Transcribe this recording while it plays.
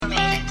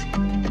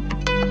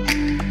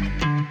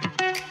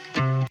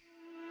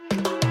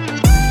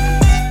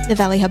The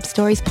Valley Hub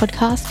Stories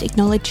podcast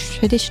acknowledge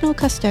traditional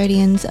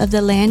custodians of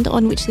the land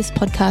on which this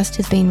podcast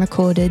has been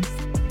recorded,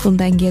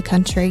 Bumbangia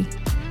country.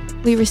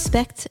 We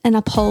respect and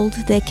uphold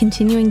their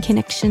continuing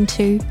connection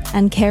to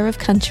and care of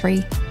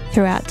country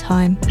throughout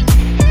time.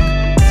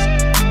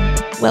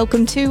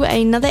 Welcome to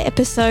another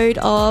episode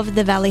of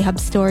the Valley Hub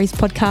Stories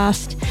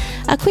podcast.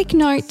 A quick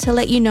note to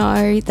let you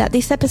know that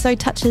this episode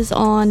touches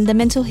on the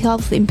mental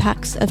health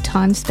impacts of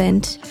time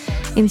spent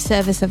in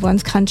service of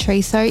one's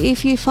country. So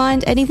if you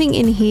find anything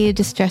in here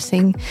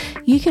distressing,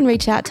 you can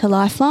reach out to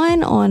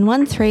Lifeline on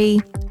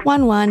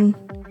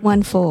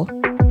 131114.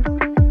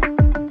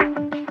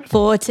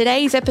 For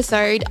today's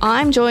episode,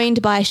 I'm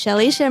joined by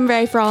Shelley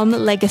Schembri from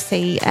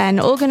Legacy, an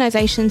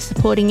organisation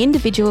supporting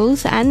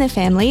individuals and their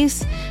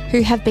families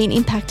who have been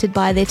impacted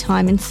by their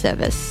time in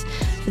service,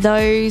 for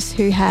those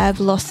who have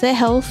lost their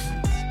health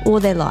or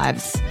their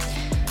lives.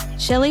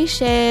 Shelley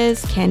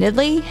shares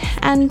candidly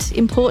and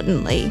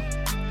importantly.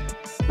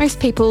 Most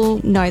people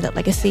know that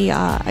Legacy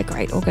are a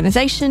great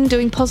organisation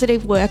doing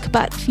positive work,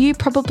 but few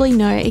probably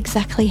know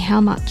exactly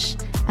how much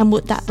and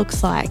what that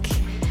looks like.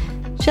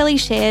 Shelley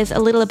shares a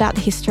little about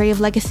the history of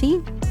Legacy,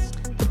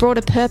 the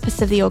broader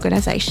purpose of the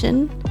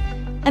organisation,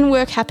 and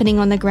work happening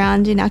on the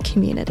ground in our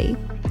community.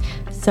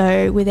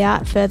 So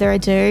without further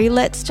ado,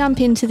 let's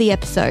jump into the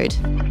episode.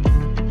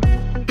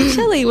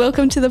 Shelley,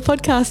 welcome to the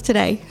podcast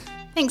today.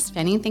 Thanks,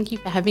 Fanny. Thank you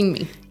for having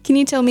me. Can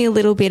you tell me a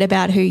little bit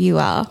about who you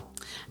are?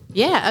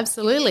 Yeah,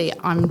 absolutely.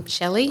 I'm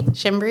Shelley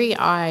Schembri.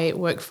 I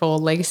work for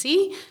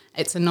Legacy.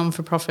 It's a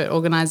non-for-profit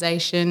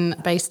organisation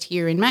based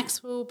here in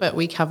Maxwell, but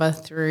we cover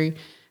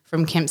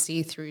from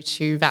Kempsey through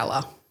to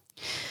Valor.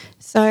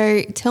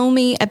 So tell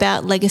me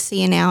about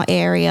Legacy in our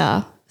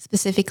area,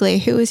 specifically.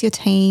 Who is your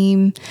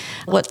team?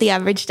 What the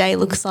average day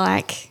looks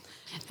like?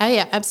 Oh,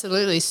 yeah,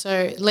 absolutely.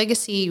 So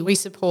Legacy, we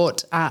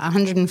support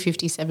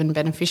 157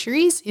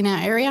 beneficiaries in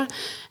our area,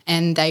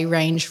 and they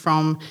range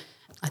from,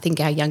 I think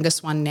our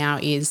youngest one now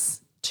is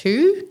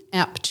 2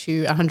 up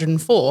to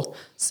 104.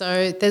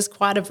 So there's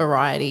quite a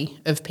variety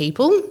of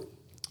people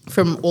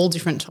from all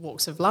different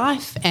walks of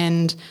life,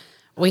 and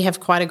we have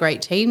quite a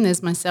great team.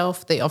 There's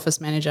myself, the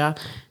office manager,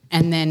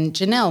 and then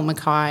Janelle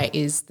Mackay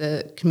is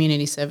the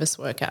community service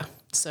worker.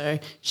 So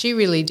she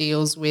really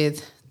deals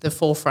with the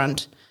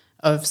forefront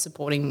of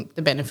supporting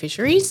the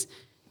beneficiaries,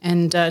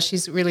 and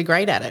she's really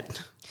great at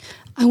it.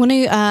 I want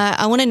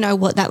to know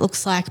what that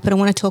looks like, but I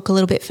want to talk a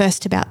little bit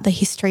first about the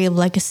history of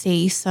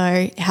Legacy,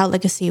 so how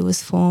Legacy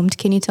was formed.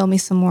 Can you tell me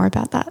some more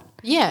about that?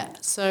 Yeah,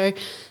 so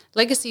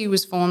Legacy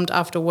was formed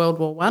after World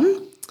War I,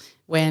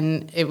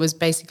 when it was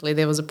basically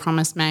there was a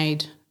promise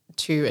made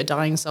to a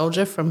dying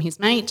soldier from his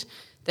mate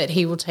that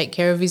he will take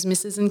care of his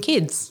missus and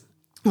kids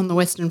on the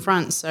Western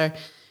Front. So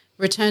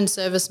returned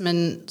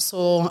servicemen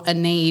saw a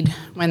need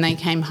when they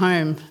came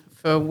home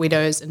for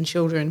widows and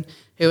children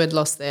who had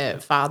lost their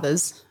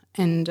fathers,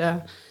 and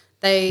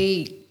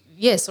they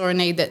saw a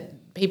need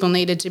that people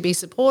needed to be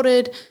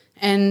supported,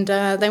 and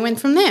they went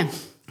from there.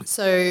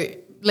 So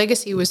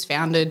Legacy was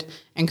founded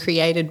and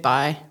created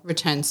by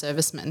returned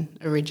servicemen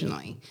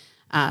originally,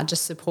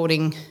 just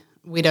supporting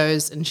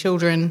widows and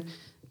children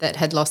that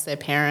had lost their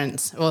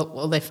parents,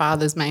 or their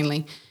fathers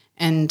mainly.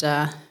 And,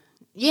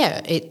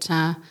 it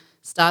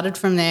started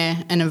from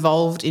there and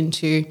evolved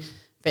into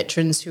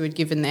veterans who had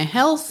given their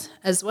health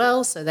as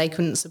well, so they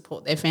couldn't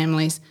support their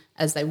families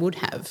as they would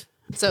have.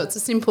 So it's a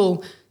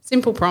simple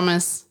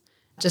promise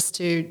just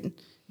to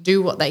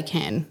do what they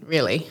can,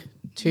 really,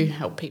 to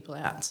help people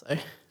out.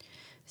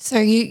 So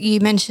you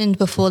mentioned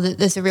before that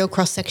there's a real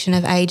cross-section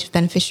of age of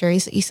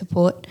beneficiaries that you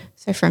support,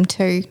 so from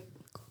 2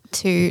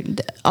 to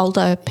the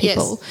older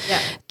people. Yes,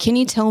 yeah. Can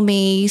you tell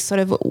me sort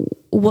of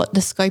what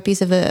the scope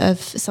is of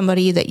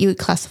somebody that you would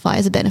classify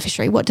as a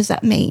beneficiary? What does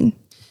that mean?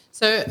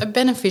 So a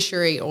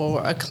beneficiary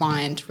or a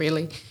client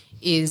really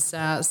is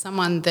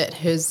someone that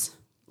has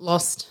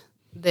lost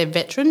their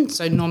veteran,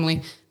 so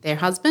normally their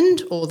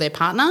husband or their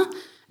partner,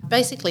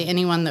 basically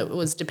anyone that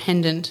was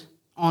dependent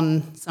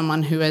on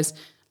someone who has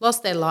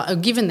lost their life, or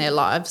given their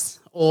lives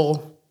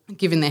or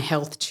given their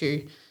health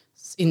to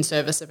in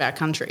service of our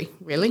country,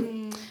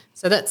 really.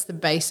 So that's the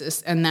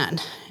basis, and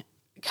that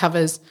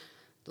covers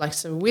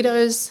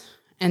widows,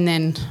 and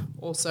then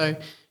also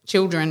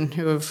children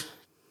who have,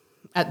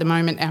 at the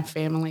moment, our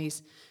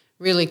families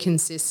really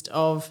consist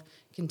of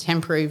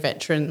contemporary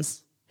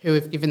veterans who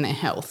have given their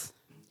health.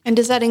 And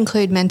does that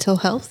include mental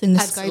health in the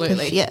Absolutely.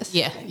 scope of? Yes.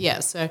 Yeah.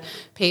 So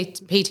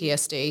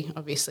PTSD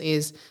obviously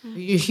is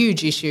a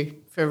huge issue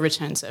for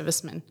returned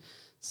servicemen.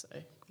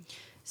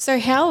 So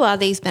how are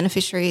these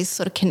beneficiaries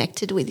sort of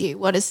connected with you?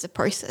 What is the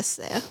process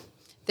there?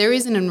 There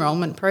is an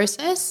enrolment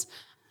process.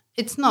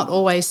 It's not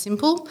always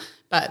simple,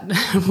 but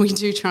we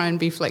do try and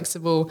be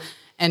flexible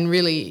and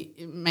really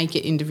make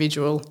it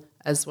individual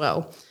as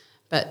well.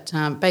 But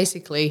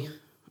basically,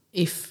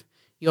 if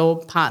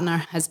your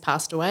partner has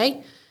passed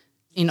away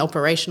in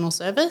operational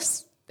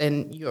service,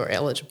 then you're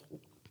eligible.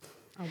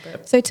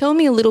 So tell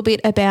me a little bit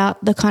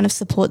about the kind of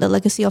support that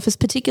Legacy offers,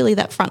 particularly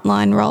that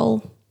frontline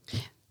role.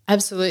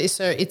 Absolutely.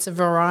 So it's a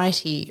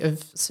variety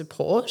of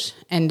support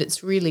and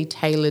it's really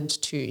tailored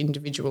to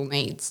individual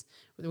needs,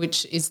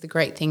 which is the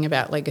great thing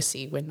about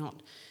Legacy. We're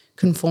not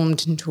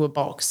conformed into a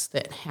box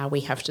that how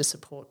we have to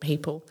support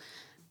people.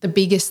 The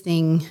biggest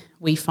thing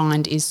we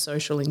find is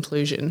social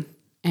inclusion,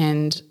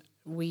 and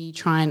we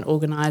try and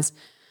organise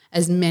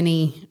as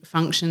many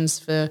functions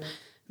for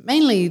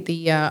mainly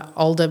the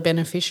older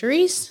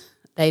beneficiaries.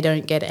 They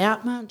don't get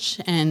out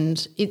much,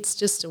 and it's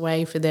just a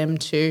way for them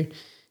to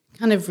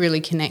kind of really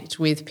connect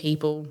with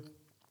people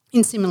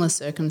in similar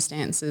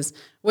circumstances.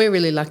 We're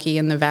really lucky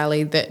in the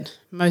Valley that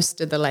most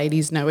of the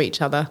ladies know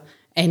each other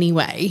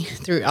anyway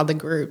through other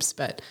groups,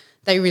 but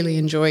they really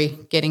enjoy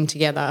getting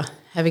together,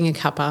 having a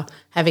cuppa,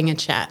 having a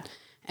chat,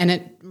 and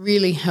it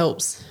really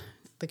helps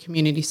the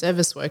community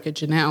service worker,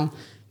 Janelle,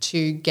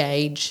 to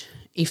gauge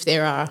if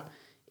there are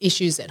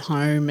issues at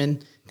home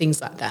and things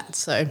like that.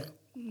 So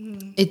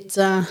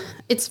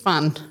it's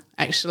fun,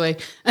 actually.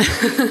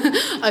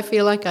 I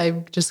feel like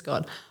I've just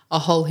got a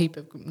whole heap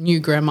of new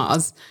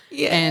grandmas,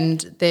 and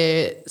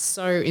they're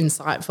so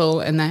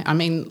insightful.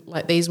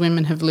 And these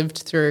women have lived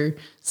through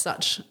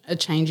such a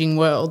changing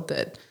world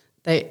that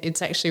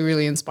it's actually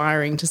really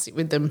inspiring to sit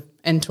with them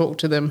and talk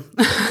to them.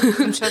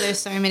 I'm sure there's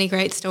so many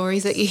great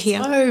stories that you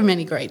hear. So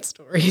many great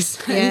stories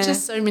and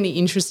just so many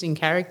interesting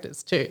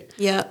characters too.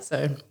 Yeah.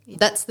 So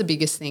that's the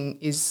biggest thing,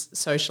 is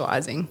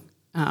socialising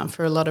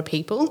for a lot of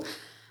people.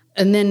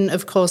 And then,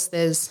 of course,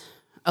 there's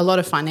a lot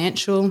of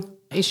financial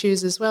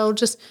issues as well,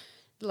 just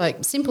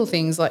like simple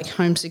things like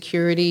home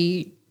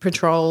security,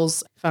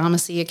 patrols,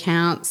 pharmacy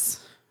accounts,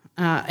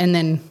 and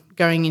then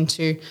going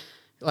into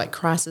like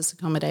crisis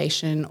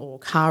accommodation or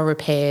car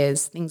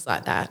repairs, things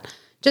like that.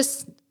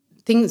 Just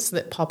things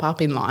that pop up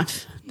in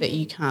life that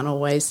you can't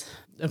always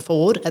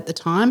afford at the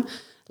time.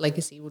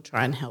 Legacy will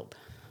try and help.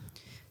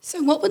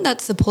 So what would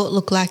that support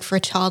look like for a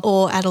child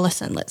or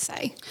adolescent, let's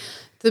say?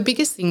 The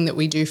biggest thing that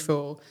we do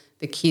for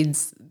the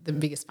kids, the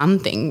biggest fun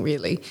thing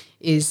really,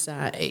 is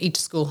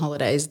each school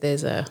holidays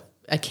there's a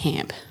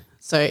camp.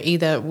 So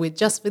either with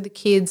the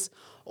kids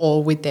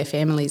or with their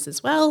families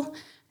as well.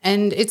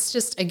 And it's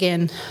just,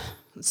 again,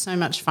 so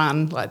much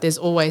fun. Like there's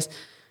always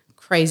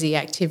crazy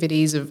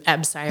activities of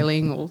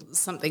abseiling or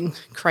something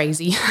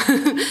crazy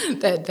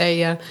that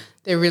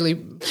they're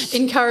really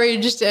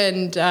encouraged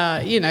and,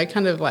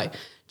 kind of like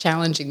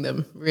challenging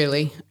them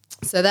really.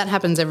 So that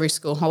happens every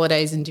school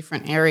holidays in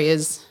different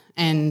areas,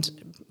 and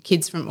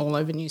kids from all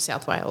over New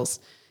South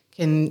Wales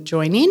can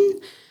join in,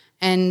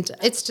 and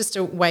it's just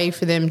a way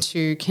for them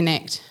to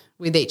connect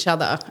with each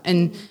other.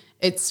 And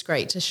it's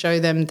great to show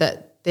them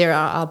that there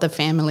are other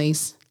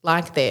families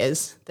like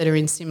theirs that are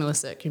in similar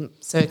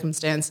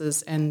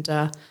circumstances, and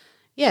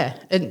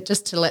and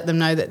just to let them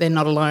know that they're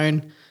not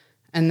alone,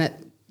 and that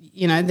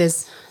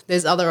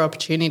there's other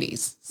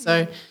opportunities.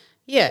 So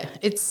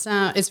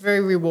it's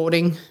very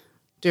rewarding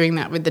doing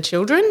that with the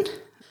children.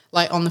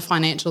 Like on the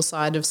financial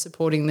side of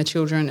supporting the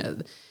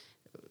children,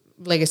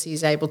 Legacy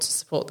is able to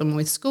support them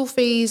with school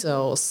fees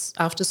or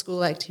after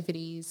school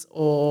activities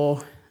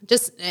or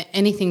just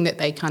anything that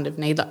they kind of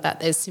need like that.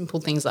 There's simple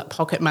things like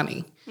pocket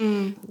money,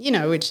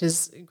 which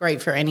is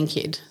great for any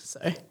kid.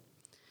 So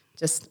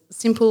just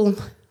simple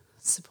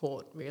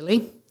support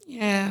really.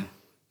 Yeah,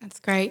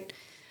 that's great.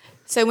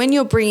 So when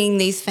you're bringing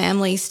these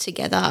families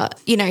together,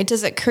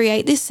 does it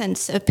create this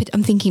sense of,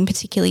 I'm thinking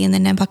particularly in the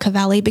Nambucca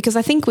Valley, because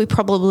I think we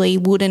probably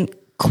wouldn't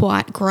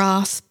quite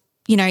grasp,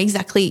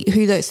 exactly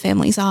who those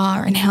families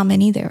are and how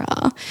many there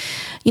are.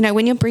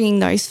 When you're bringing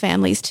those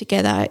families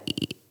together,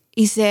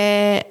 is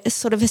there a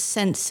sort of a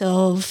sense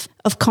of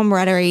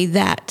camaraderie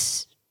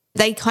that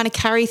they kind of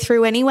carry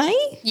through anyway?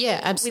 Yeah,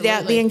 absolutely.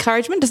 Without the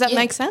encouragement? Does that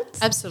make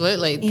sense?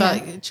 Absolutely. Yeah.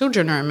 But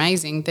children are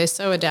amazing. They're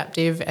so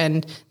adaptive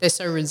and they're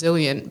so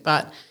resilient,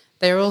 but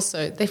they're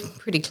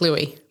pretty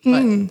cluey.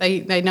 But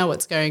they know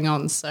what's going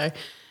on. So,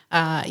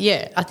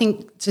 I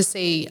think to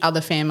see other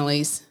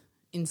families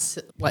in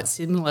like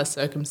similar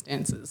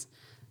circumstances,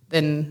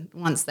 then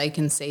once they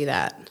can see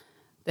that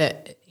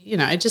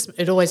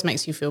it always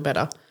makes you feel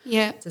better.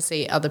 Yeah, to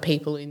see other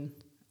people in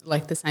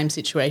like the same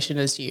situation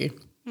as you.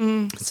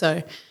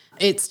 So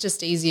it's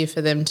just easier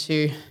for them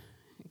to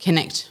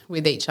connect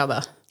with each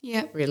other.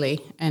 Yeah, really,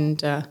 and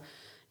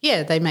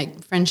they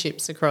make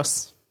friendships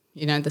across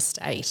the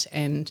state,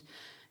 and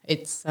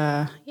it's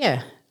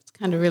it's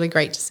kind of really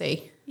great to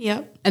see.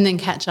 Yeah, and then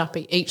catch up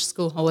at each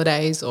school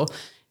holidays or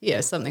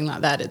something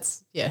like that.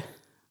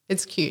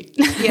 It's cute.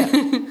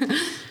 Yeah.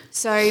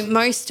 So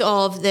most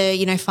of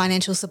the,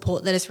 financial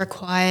support that is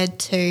required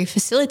to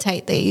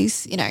facilitate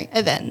these,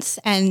 events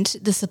and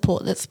the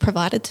support that's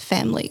provided to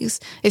families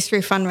is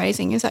through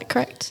fundraising. Is that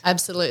correct?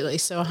 Absolutely.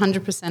 So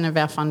 100% of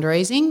our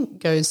fundraising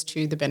goes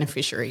to the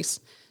beneficiaries.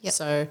 Yep.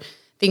 So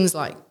things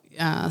like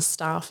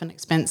staff and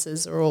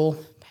expenses are all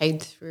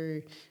paid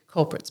through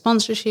corporate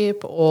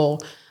sponsorship or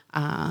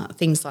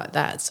things like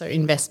that, so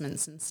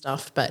investments and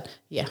stuff. But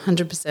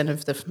 100%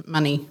 of the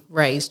money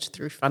raised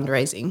through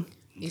fundraising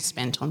is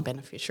spent on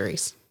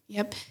beneficiaries.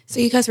 Yep. So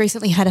you guys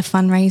recently had a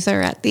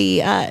fundraiser at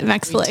the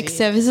Maxwell X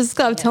Services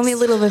Club. Yes. Tell me a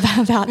little bit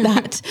about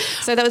that.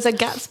 So that was a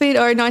Gatsby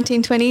or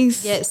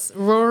 1920s? Yes,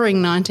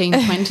 roaring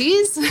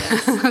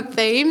 1920s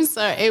theme.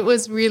 So it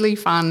was really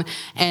fun,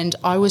 and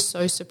I was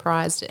so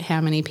surprised at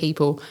how many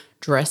people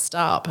dressed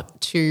up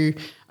to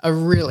a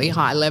really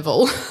high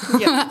level.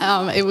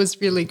 Yep. It was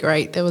really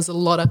great. There was a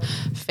lot of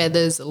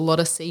feathers, a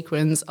lot of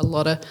sequins, a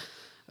lot of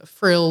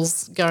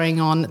frills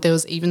going on. There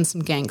was even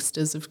some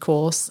gangsters, of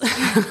course.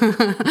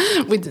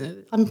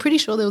 I'm pretty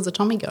sure there was a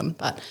Tommy gun,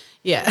 but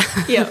yeah.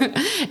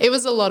 It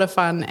was a lot of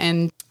fun,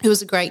 and it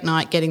was a great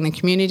night getting the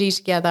community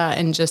together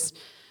and just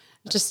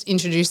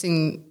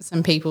introducing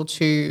some people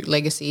to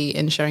Legacy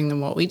and showing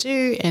them what we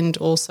do, and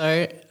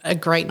also a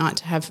great night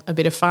to have a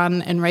bit of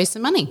fun and raise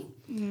some money.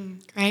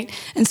 Great.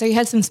 And so you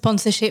had some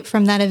sponsorship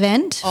from that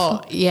event?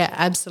 Oh, yeah,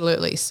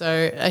 absolutely.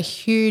 So a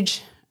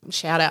huge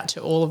shout out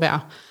to all of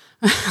our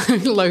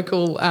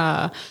local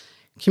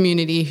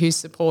community who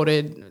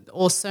supported,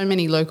 or so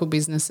many local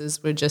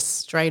businesses were just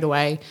straight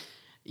away,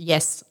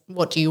 yes,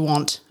 what do you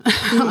want?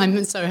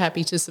 I'm so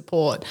happy to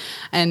support.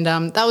 And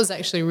that was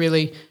actually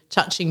really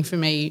touching for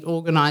me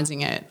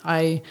organising it.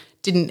 I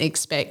didn't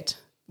expect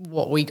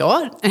what we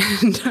got,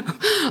 and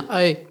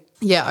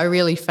I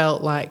really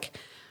felt like,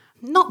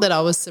 not that I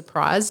was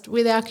surprised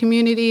with our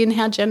community and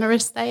how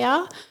generous they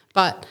are,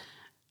 but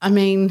I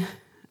mean,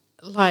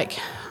 like,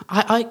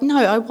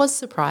 I was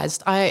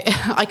surprised.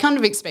 I kind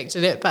of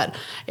expected it, but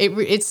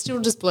it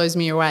still just blows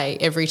me away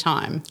every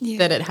time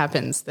that it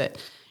happens, that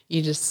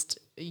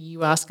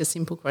you ask a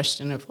simple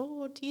question of,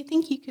 oh, do you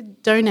think you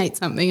could donate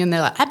something? And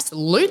they're like,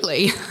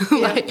 absolutely.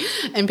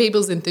 And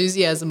people's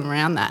enthusiasm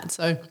around that.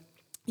 So,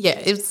 yeah,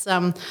 it's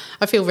I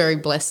feel very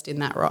blessed in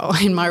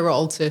my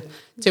role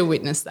to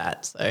witness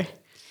that. So.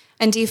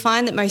 And do you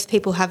find that most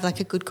people have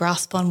like a good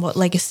grasp on what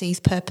Legacy's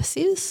purpose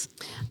is?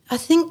 I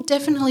think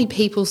definitely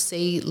people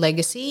see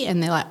Legacy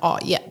and they're like, oh,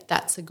 yeah,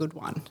 that's a good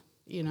one,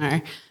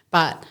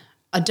 But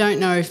I don't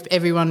know if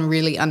everyone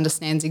really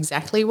understands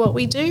exactly what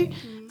we do.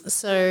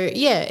 So,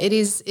 yeah, it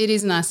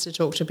is nice to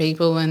talk to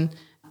people, and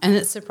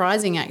it's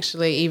surprising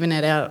actually, even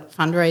at our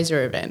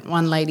fundraiser event,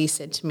 one lady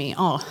said to me,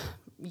 oh,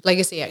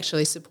 Legacy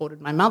actually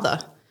supported my mother,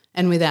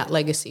 and without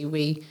Legacy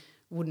we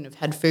wouldn't have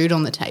had food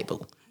on the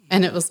table.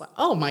 And it was like,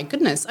 oh, my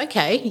goodness,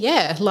 okay,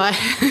 yeah, like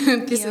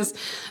this is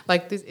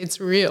like this, it's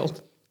real.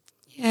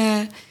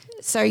 Yeah.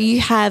 So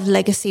you have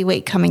Legacy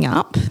Week coming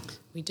up.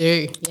 We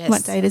do, yes.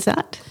 What date is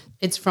that?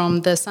 It's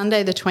from the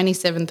Sunday the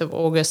 27th of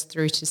August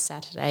through to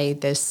Saturday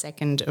the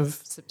 2nd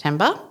of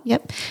September.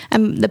 Yep.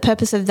 And the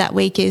purpose of that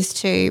week is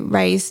to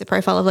raise the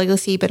profile of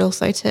Legacy, but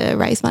also to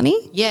raise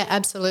money? Yeah,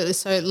 absolutely.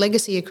 So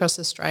Legacy across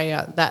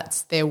Australia,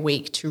 that's their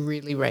week to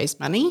really raise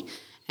money,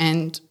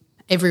 and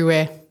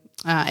everywhere,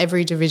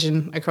 every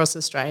division across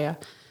Australia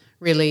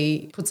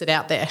really puts it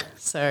out there.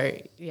 So,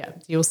 yeah,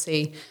 you'll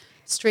see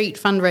street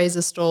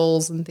fundraiser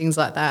stalls and things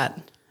like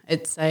that.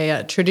 It's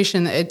a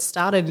tradition. It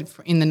started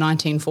in the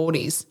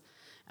 1940s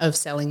of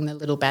selling the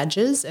little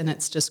badges, and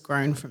it's just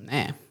grown from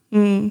there.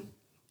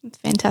 It's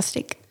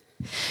fantastic.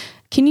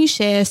 Can you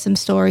share some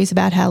stories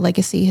about how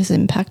Legacy has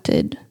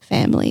impacted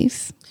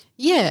families?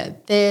 Yeah,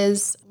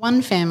 there's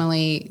one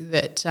family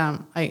that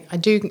I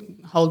do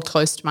hold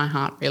close to my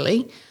heart,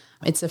 really.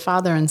 It's a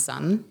father and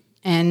son,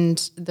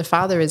 and the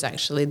father is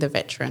actually the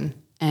veteran,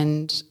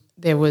 and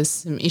there was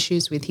some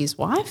issues with his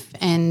wife,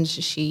 and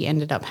she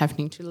ended up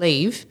having to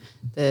leave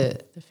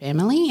the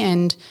family,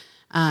 and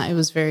it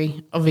was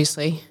very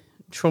obviously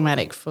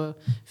traumatic for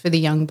the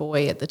young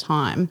boy at the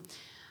time.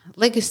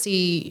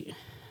 Legacy,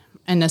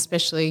 and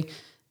especially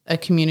a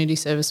community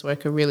service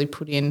worker, really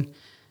put in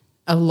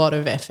a lot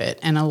of effort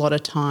and a lot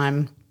of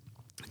time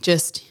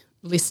just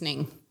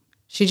listening.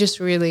 She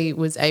just really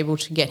was able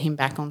to get him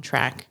back on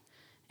track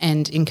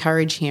and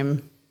encourage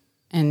him,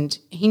 and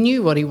he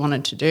knew what he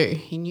wanted to do.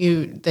 He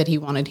knew that he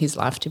wanted his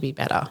life to be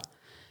better,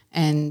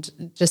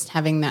 and just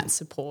having that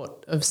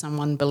support of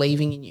someone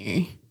believing in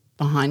you,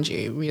 behind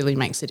you, really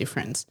makes a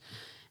difference.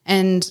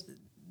 And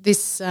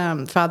this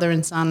father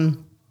and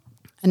son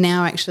are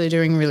now actually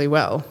doing really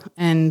well,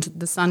 and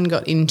the son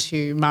got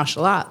into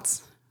martial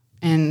arts,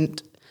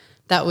 and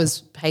that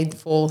was paid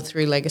for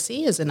through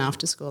Legacy as an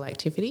after-school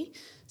activity.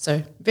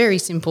 So very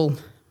simple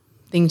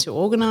thing to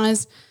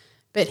organise,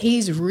 but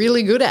he's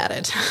really good at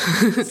it.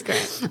 That's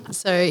great.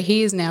 So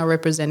he is now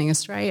representing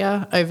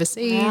Australia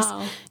overseas.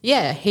 Wow.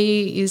 Yeah,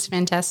 he is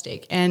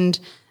fantastic. And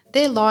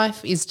their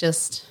life is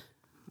just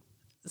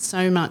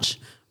so much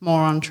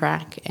more on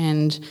track,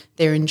 and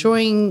they're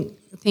enjoying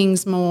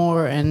things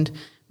more, and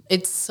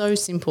it's so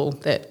simple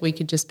that we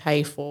could just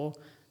pay for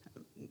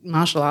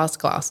martial arts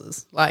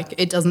classes. Like,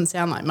 it doesn't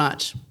sound like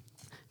much,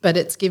 but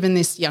it's given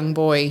this young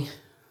boy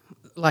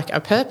like a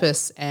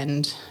purpose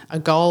and a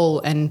goal,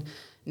 and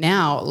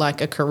now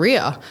like a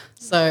career.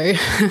 So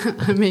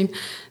I mean,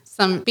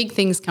 some big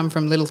things come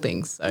from little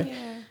things. So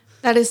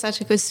That is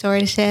such a good story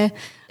to share.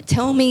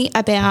 Tell me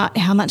about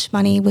how much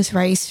money was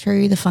raised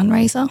through the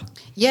fundraiser.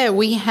 Yeah,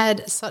 we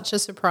had such a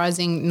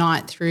surprising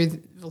night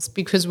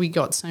because we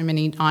got so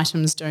many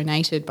items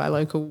donated by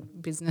local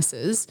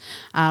businesses.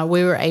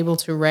 We were able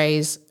to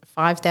raise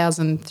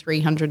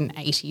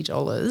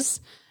 $5,380.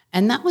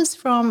 And that was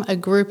from a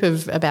group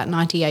of about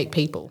 98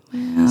 people.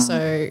 Wow.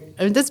 So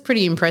that's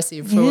pretty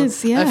impressive for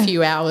a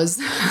few hours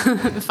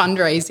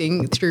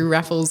fundraising through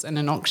raffles and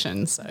an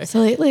auction. So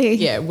absolutely.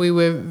 Yeah, we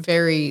were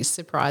very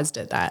surprised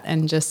at that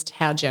and just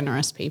how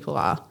generous people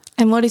are.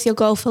 And what is your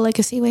goal for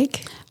Legacy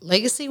Week?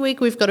 Legacy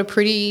Week, we've got a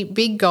pretty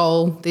big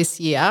goal this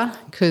year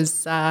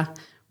because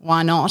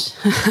why not?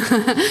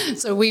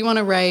 So we want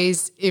to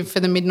raise, for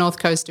the Mid-North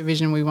Coast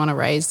Division, we want to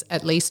raise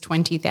at least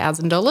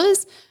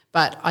 $20,000.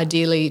 But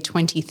ideally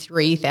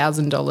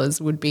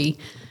 $23,000 would be,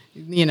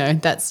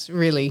 that's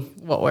really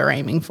what we're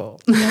aiming for.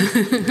 Yeah.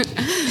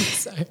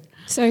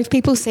 So if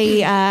people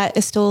see a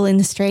stall in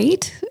the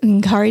street,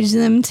 encourage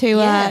them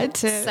to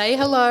say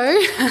hello.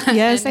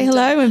 Yeah, say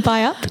hello and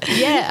buy up.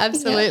 Yeah,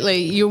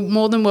 absolutely. Yeah. You're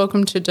more than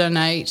welcome to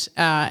donate.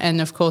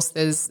 And, of course,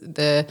 there's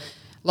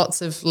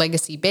lots of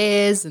Legacy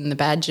bears and the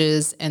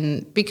badges.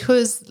 And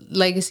because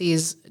Legacy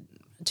is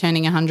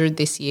turning 100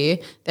 this year,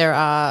 there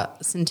are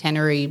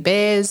centenary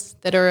bears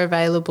that are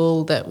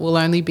available that will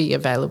only be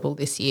available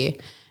this year,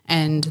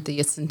 and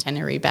the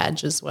centenary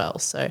badge as well.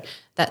 So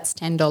that's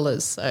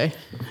 $10. So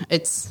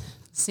it's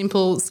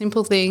simple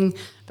thing,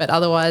 but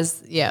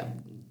otherwise, yeah,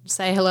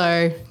 say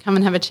hello, come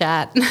and have a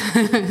chat.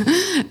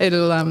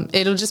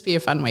 It'll just be a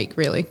fun week,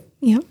 really.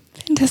 Yeah,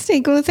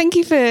 fantastic. Well, thank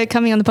you for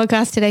coming on the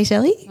podcast today,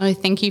 Shelley. Oh,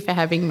 thank you for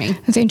having me.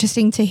 It's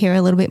interesting to hear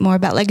a little bit more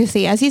about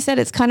Legacy. As you said,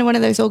 it's kind of one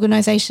of those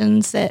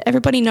organisations that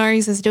everybody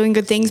knows is doing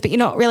good things, but you're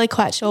not really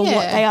quite sure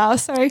what they are.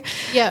 So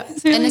yeah,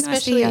 it's really and nice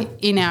especially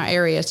in our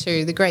area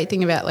too. The great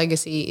thing about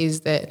Legacy is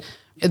that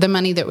the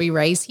money that we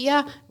raise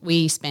here,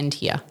 we spend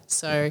here.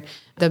 So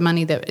the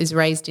money that is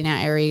raised in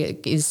our area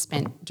is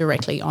spent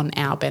directly on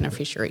our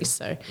beneficiaries.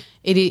 So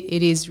it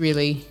is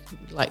really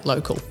like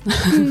local.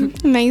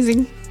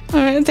 Amazing. All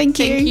right, thank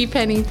you. Thank you,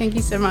 Penny. Thank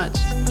you so much.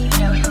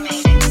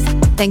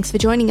 Thanks for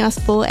joining us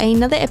for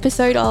another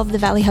episode of the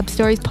Valley Hub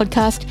Stories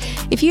podcast.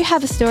 If you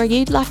have a story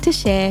you'd like to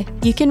share,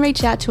 you can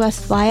reach out to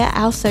us via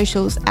our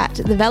socials at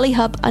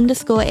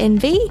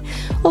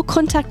thevalleyhub_NV or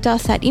contact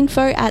us at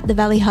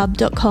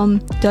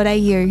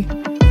info@thevalleyhub.com.au.